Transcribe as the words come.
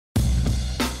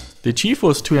The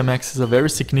GeForce 2MX is a very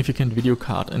significant video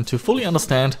card, and to fully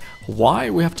understand why,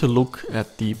 we have to look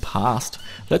at the past.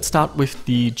 Let's start with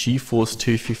the GeForce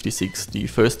 256. The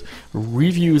first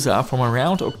reviews are from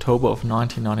around October of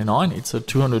 1999. It's a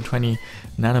 220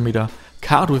 nanometer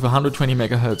card with 120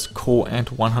 MHz core and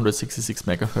 166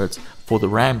 MHz for the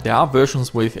RAM. There are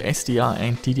versions with SDR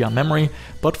and DDR memory,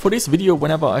 but for this video,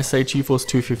 whenever I say GeForce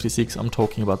 256, I'm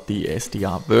talking about the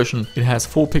SDR version. It has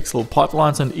 4 pixel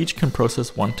pipelines and each can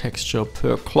process 1 texture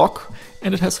per clock,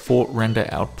 and it has 4 render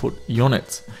output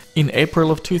units. In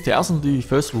April of 2000, the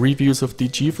first reviews of the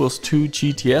GeForce 2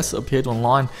 GTS appeared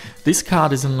online. This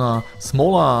card is in a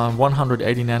smaller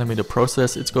 180 nanometer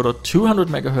process. It's got a 200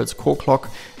 MHz core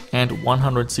clock and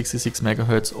 166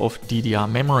 MHz of DDR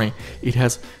memory. It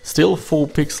has still 4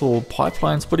 pixel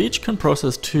pipelines, but each can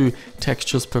process 2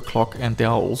 textures per clock, and there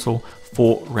are also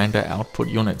 4 render output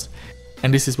units.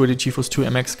 And this is where the GeForce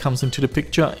 2MX comes into the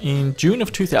picture. In June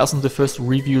of 2000, the first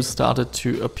reviews started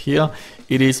to appear.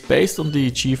 It is based on the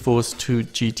GeForce 2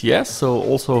 GTS, so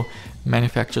also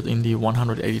manufactured in the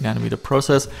 180 nanometer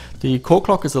process. The core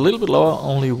clock is a little bit lower,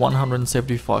 only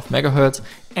 175 MHz,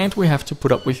 and we have to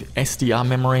put up with SDR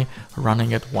memory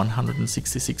running at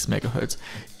 166 MHz.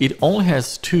 It only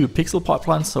has 2 pixel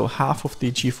pipelines, so half of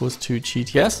the GeForce 2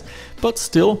 GTS, but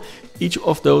still each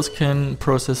of those can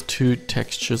process 2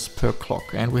 textures per clock,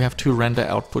 and we have 2 render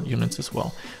output units as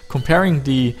well. Comparing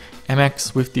the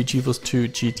MX with the GeForce 2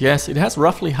 GTS, it has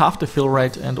roughly half the fill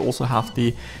rate and also half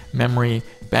the memory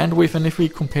bandwidth, and if we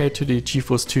compare to the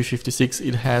GeForce 256,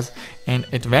 it has an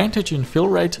advantage in fill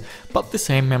rate but the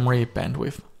same memory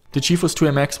bandwidth. The GeForce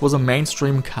 2MX was a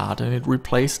mainstream card, and it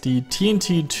replaced the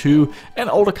TNT-2, an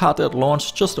older card that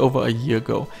launched just over a year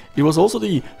ago. It was also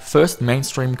the first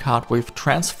mainstream card with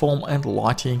transform and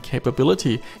lighting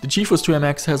capability. The GeForce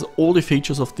 2MX has all the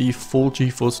features of the full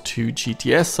GeForce 2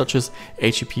 GTS, such as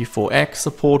HEP4X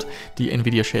support, the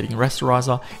Nvidia shading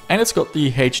rasterizer, and it's got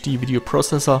the HD video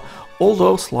processor,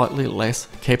 although slightly less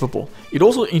capable. It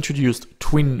also introduced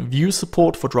twin view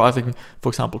support for driving, for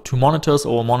example, 2 monitors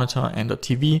or a monitor and a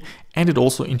TV, and it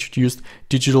also introduced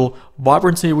digital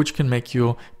vibrancy, which can make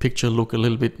your picture look a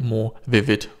little bit more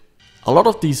vivid. A lot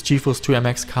of these GeForce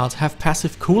 2MX cards have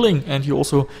passive cooling, and you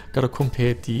also gotta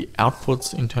compare the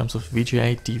outputs in terms of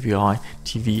VGA, DVI,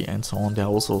 TV, and so on. There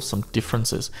are also some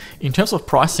differences. In terms of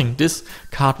pricing, this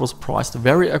card was priced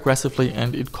very aggressively,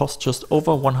 and it cost just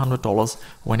over $100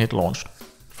 when it launched.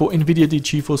 For Nvidia, the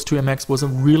GeForce 2MX was a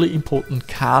really important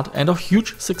card and a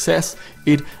huge success.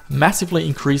 It massively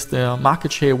increased their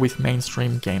market share with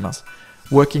mainstream gamers.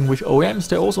 Working with OEMs,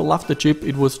 they also loved the chip.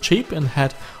 It was cheap and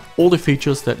had all the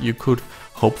features that you could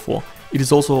hope for. It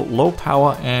is also low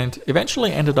power and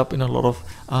eventually ended up in a lot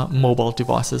of mobile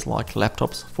devices like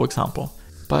laptops, for example.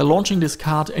 By launching this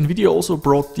card, Nvidia also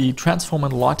brought the transform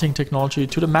and lighting technology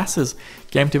to the masses.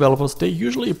 Game developers, they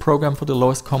usually program for the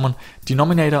lowest common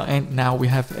denominator, and now we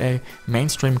have a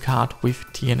mainstream card with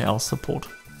TNL support.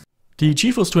 The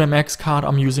GeForce 2MX card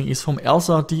I'm using is from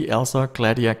Elsa, the Elsa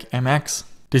Gladiac MX.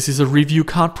 This is a review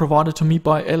card provided to me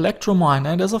by Electromine,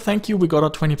 and as a thank you, we got a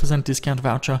 20% discount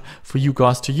voucher for you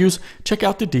guys to use. Check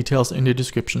out the details in the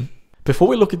description. Before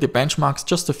we look at the benchmarks,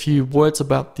 just a few words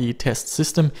about the test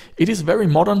system. It is very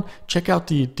modern. Check out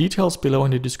the details below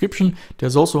in the description.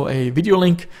 There's also a video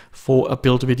link for a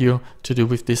build video to do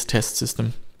with this test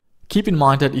system. Keep in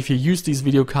mind that if you use these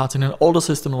video cards in an older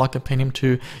system like a Pentium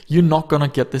 2, you're not gonna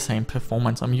get the same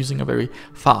performance. I'm using a very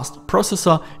fast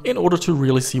processor in order to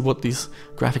really see what these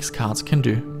graphics cards can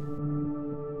do.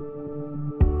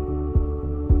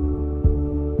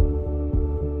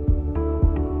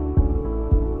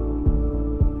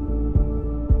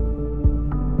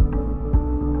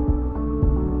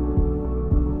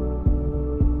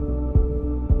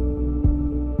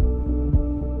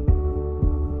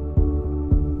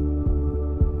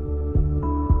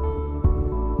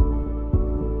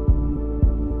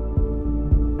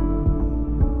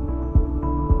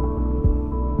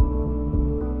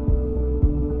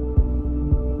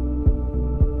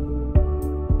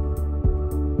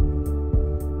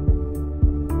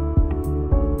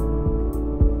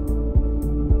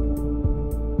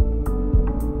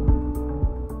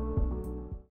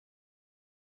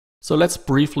 So let's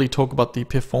briefly talk about the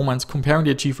performance, comparing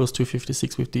the GeForce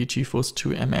 256 with the GeForce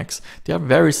 2MX. They are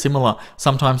very similar.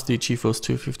 Sometimes the GeForce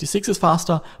 256 is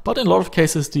faster, but in a lot of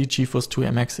cases the GeForce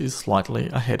 2MX is slightly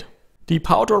ahead. The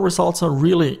power draw results are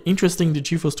really interesting. The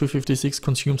GeForce 256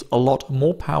 consumes a lot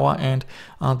more power, and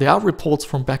there are reports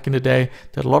from back in the day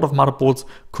that a lot of motherboards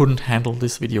couldn't handle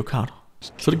this video card.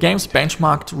 So the games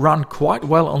benchmarked run quite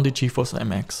well on the GeForce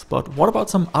MX, but what about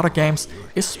some other games,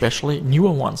 especially newer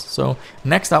ones? So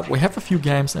next up we have a few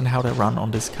games and how they run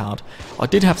on this card. I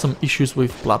did have some issues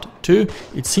with Blood 2.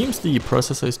 It seems the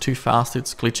processor is too fast,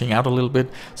 it's glitching out a little bit,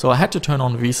 so I had to turn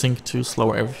on VSync to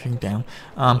slow everything down.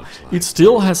 It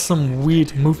still has some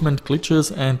weird movement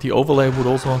glitches and the overlay would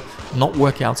also not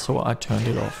work out, so I turned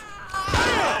it off.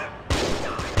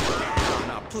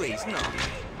 No, please, no.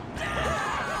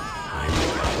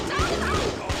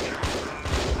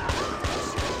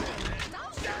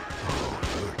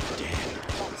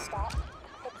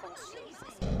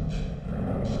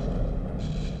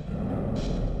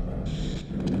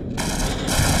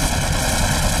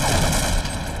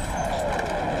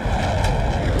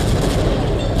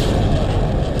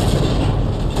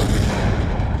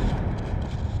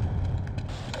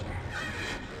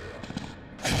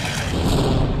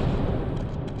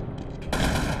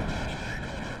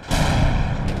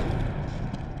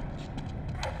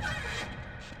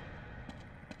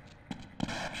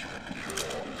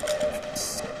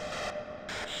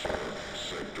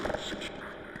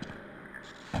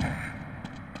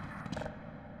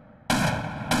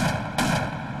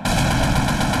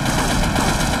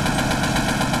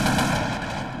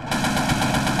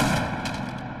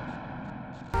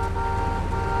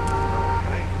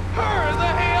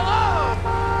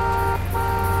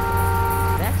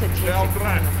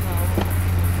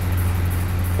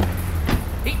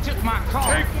 He took my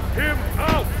car. Take him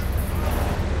out!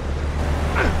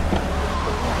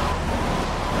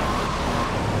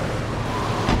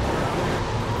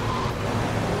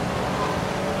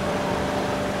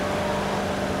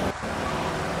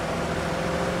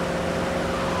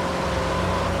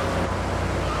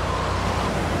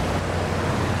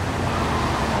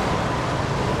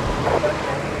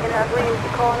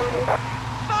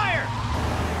 Fire!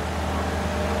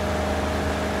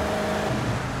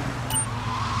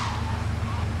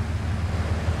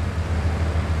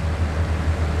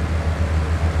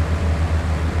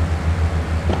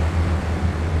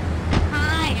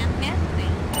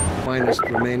 Finest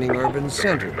remaining urban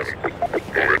centers.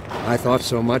 I thought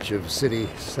so much of City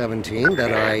 17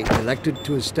 that I elected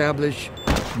to establish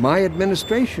my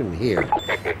administration here,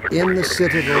 in the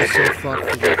citadel so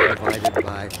thoughtfully provided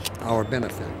by our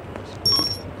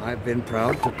benefactors. I've been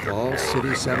proud to call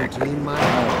City 17 my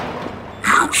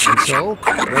home. And so,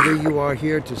 whether you are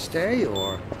here to stay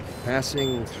or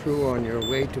passing through on your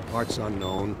way to parts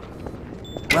unknown,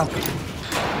 welcome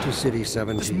to City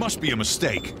 17. This must be a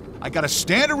mistake. I got a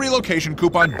standard relocation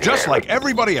coupon just like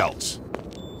everybody else.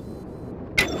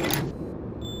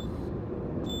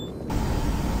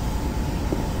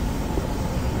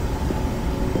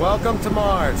 Welcome to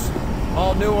Mars.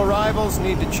 All new arrivals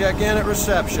need to check in at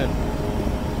reception.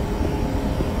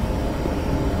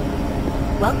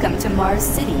 Welcome to Mars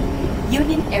City,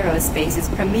 Union Aerospace's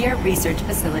premier research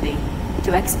facility.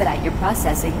 To expedite your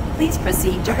processing, please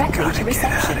proceed directly to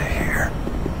reception. Get out of here.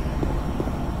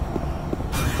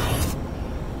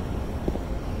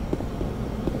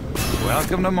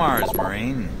 Welcome to Mars,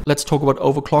 Marine. Let's talk about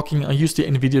overclocking. I used the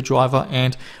Nvidia driver,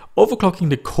 and overclocking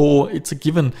the core, it's a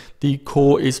given. The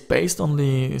core is based on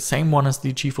the same one as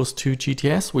the GeForce 2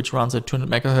 GTS, which runs at 200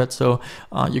 MHz. So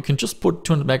you can just put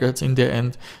 200 MHz in there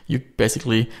and you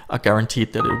basically are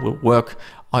guaranteed that it will work.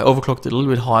 I overclocked it a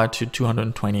little bit higher to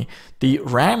 220. The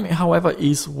RAM, however,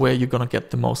 is where you're gonna get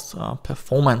the most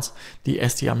performance. The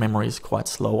SDR memory is quite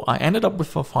slow. I ended up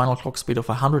with a final clock speed of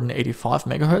 185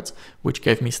 MHz, which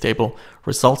gave me stable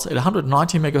results. At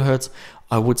 190 MHz,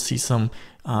 I would see some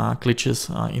glitches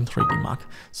in 3D Mark.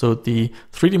 So the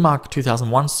 3D Mark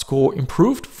 2001 score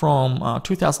improved from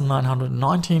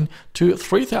 2,919 to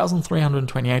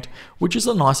 3,328, which is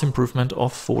a nice improvement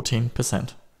of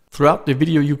 14%. Throughout the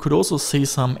video, you could also see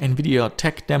some Nvidia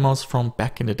tech demos from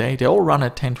back in the day. They all run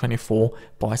at 1024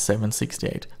 by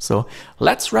 768. So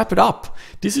let's wrap it up.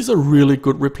 This is a really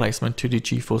good replacement to the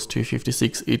GeForce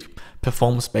 256. It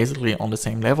performs basically on the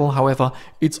same level. However,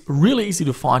 it's really easy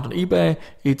to find on eBay.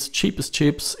 It's cheap as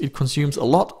chips. It consumes a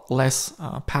lot less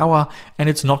power, and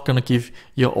it's not going to give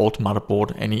your old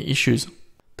motherboard any issues.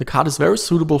 The card is very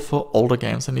suitable for older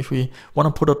games, and if we want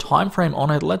to put a time frame on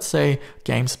it, let's say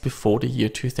games before the year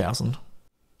 2000.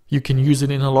 You can use it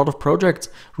in a lot of projects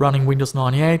running Windows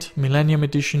 98, Millennium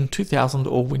Edition, 2000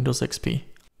 or Windows XP.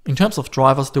 In terms of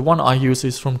drivers, the one I use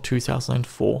is from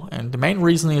 2004, and the main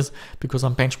reason is because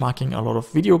I'm benchmarking a lot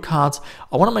of video cards.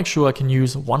 I want to make sure I can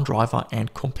use one driver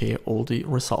and compare all the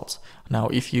results. Now,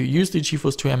 if you use the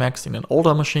GeForce 2 MX in an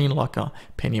older machine, like a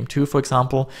Pentium 2 for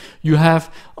example, you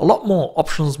have a lot more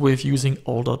options with using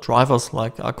older drivers,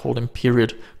 like I call them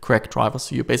period correct drivers.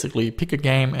 So you basically pick a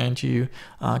game and you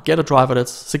get a driver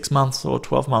that's 6 months or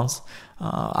 12 months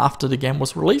after the game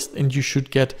was released, and you should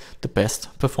get the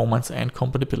best performance and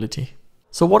compatibility.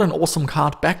 So what an awesome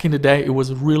card. Back in the day, it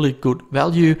was really good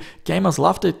value. Gamers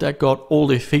loved it. They got all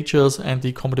the features and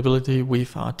the compatibility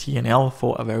with TNL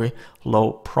for a very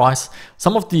low price.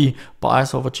 Some of the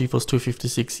buyers of a GeForce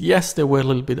 256, yes, they were a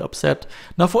little bit upset.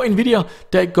 Now for Nvidia,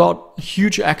 they got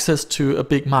huge access to a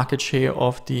big market share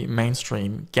of the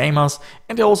mainstream gamers,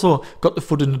 and they also got the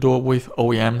foot in the door with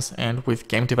OEMs and with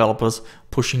game developers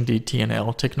pushing the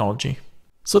TNL technology.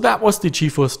 So that was the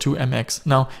GeForce 2 MX.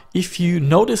 Now, if you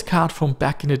know this card from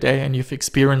back in the day and you've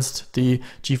experienced the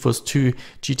GeForce 2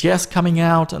 GTS coming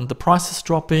out and the prices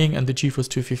dropping and the GeForce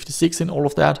 256 and all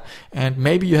of that, and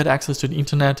maybe you had access to the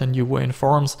internet and you were in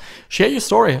forums, share your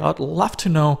story. I'd love to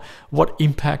know what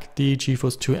impact the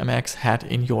GeForce 2 MX had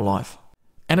in your life.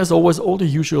 And as always, all the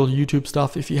usual YouTube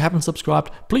stuff. If you haven't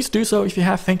subscribed, please do so. If you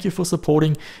have, thank you for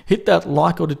supporting. Hit that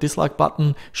like or the dislike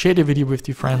button, share the video with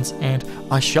your friends, and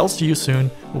I shall see you soon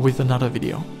with another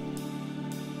video.